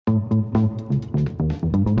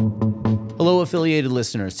Hello, affiliated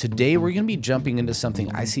listeners. Today, we're going to be jumping into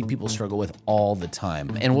something I see people struggle with all the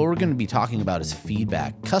time. And what we're going to be talking about is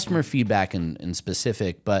feedback, customer feedback in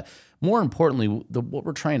specific, but more importantly, what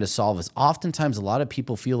we're trying to solve is oftentimes a lot of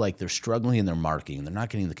people feel like they're struggling in their marketing. They're not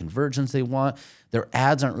getting the conversions they want. Their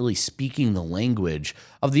ads aren't really speaking the language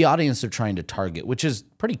of the audience they're trying to target, which is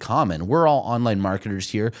pretty common. We're all online marketers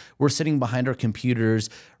here. We're sitting behind our computers,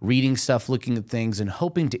 reading stuff, looking at things, and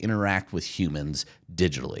hoping to interact with humans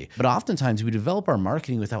digitally. But oftentimes we develop our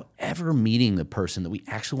marketing without ever meeting the person that we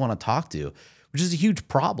actually want to talk to, which is a huge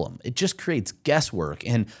problem. It just creates guesswork.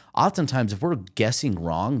 And oftentimes, if we're guessing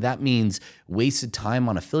wrong, that means wasted time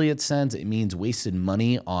on affiliate sends. It means wasted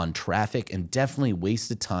money on traffic, and definitely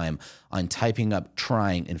wasted time on typing up,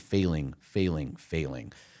 trying, and failing.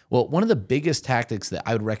 Well, one of the biggest tactics that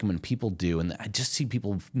I would recommend people do, and I just see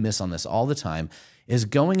people miss on this all the time, is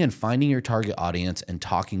going and finding your target audience and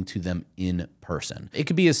talking to them in person. It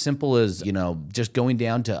could be as simple as, just going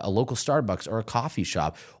down to a local Starbucks or a coffee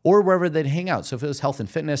shop or wherever they'd hang out. So if it was health and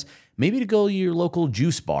fitness, maybe to go to your local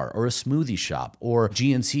juice bar or a smoothie shop or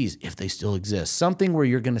GNCs, if they still exist, something where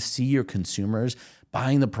you're going to see your consumers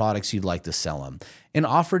buying the products you'd like to sell them, and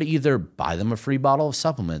offer to either buy them a free bottle of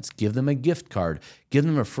supplements, give them a gift card, give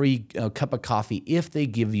them a free cup of coffee if they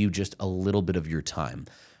give you just a little bit of your time.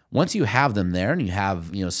 Once you have them there and you have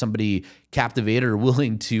somebody captivated or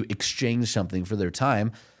willing to exchange something for their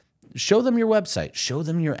time, show them your website, show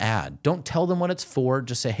them your ad. Don't tell them what it's for.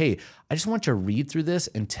 Just say, hey, I just want you to read through this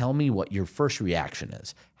and tell me what your first reaction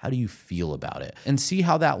is. How do you feel about it? And see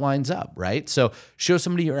how that lines up, right? So show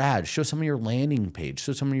somebody your ad, show somebody your landing page,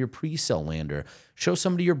 show somebody your pre-sale lander, show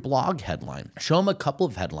somebody your blog headline, show them a couple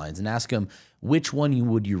of headlines and ask them, which one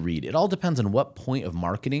would you read? It all depends on what point of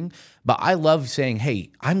marketing, but I love saying, hey,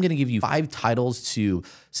 I'm going to give you 5 titles to,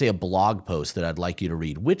 say, a blog post that I'd like you to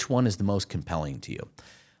read. Which one is the most compelling to you?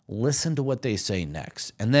 Listen to what they say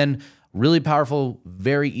next. And then really powerful,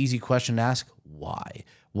 very easy question to ask, why?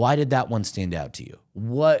 Why did that one stand out to you?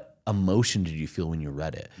 What emotion did you feel when you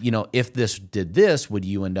read it? If this did this, would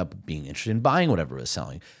you end up being interested in buying whatever it was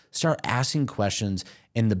selling? Start asking questions.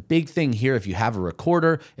 And the big thing here, if you have a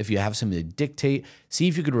recorder, if you have something to dictate, see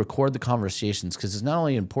if you could record the conversations, because it's not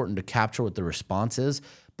only important to capture what the response is,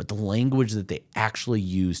 but the language that they actually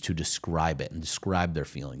use to describe it and describe their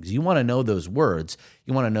feelings. You want to know those words,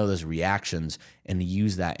 you want to know those reactions, and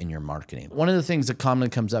use that in your marketing. One of the things that commonly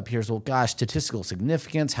comes up here is, well, gosh, statistical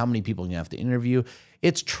significance, how many people you have to interview.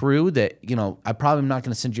 It's true that, I probably am not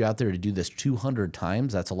going to send you out there to do this 200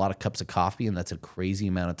 times. That's a lot of cups of coffee, and that's a crazy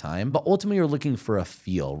amount of time. But ultimately, you're looking for a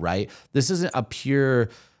feel, right? This isn't a pure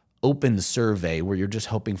open survey where you're just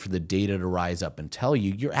hoping for the data to rise up and tell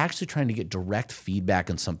you. You're actually trying to get direct feedback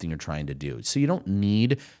on something you're trying to do. So you don't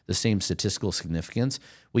need the same statistical significance.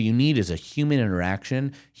 What you need is a human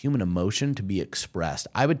interaction, human emotion to be expressed.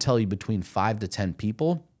 I would tell you between 5 to 10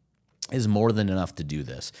 people is more than enough to do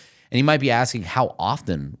this. And you might be asking, how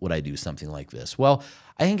often would I do something like this? Well,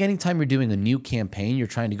 I think anytime you're doing a new campaign, you're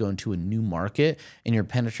trying to go into a new market and you're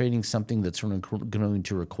penetrating something that's going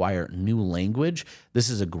to require new language, this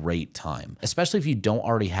is a great time, especially if you don't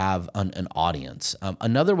already have an audience.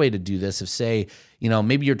 Another way to do this is, say,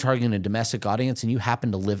 maybe you're targeting a domestic audience and you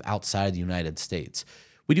happen to live outside the United States.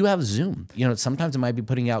 We do have Zoom. Sometimes it might be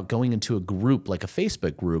going into a group like a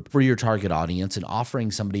Facebook group for your target audience and offering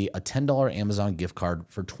somebody a $10 Amazon gift card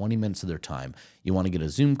for 20 minutes of their time. You want to get a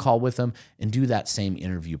Zoom call with them and do that same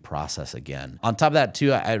interview process again. On top of that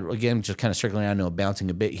too, again, just kind of circling around, bouncing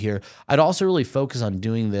a bit here, I'd also really focus on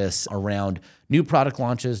doing this around new product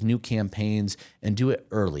launches, new campaigns, and do it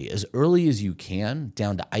early as you can,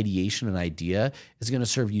 down to ideation and idea, is going to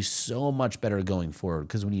serve you so much better going forward.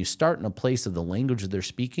 Because when you start in a place of the language that they're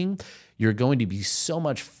speaking, you're going to be so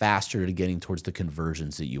much faster to getting towards the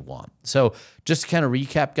conversions that you want. So just to kind of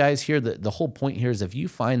recap, guys, here, the whole point here is if you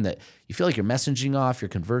find that you feel like your messaging off, your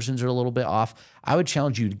conversions are a little bit off, I would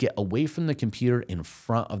challenge you to get away from the computer in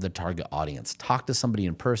front of the target audience. Talk to somebody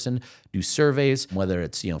in person, do surveys, whether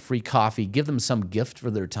it's free coffee, give them some gift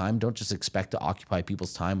for their time. Don't just expect to occupy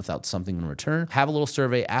people's time without something in return. Have a little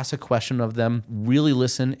survey, ask a question of them, really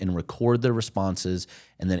listen and record their responses,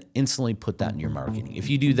 and then instantly put that in your marketing. If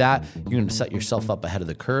you do that, you're going to set yourself up ahead of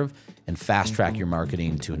the curve and fast track your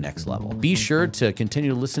marketing to a next level. Be sure to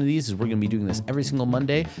continue to listen to these, as we're going to be doing this every single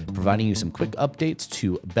Monday, providing you some quick updates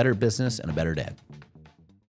to better business and a better day.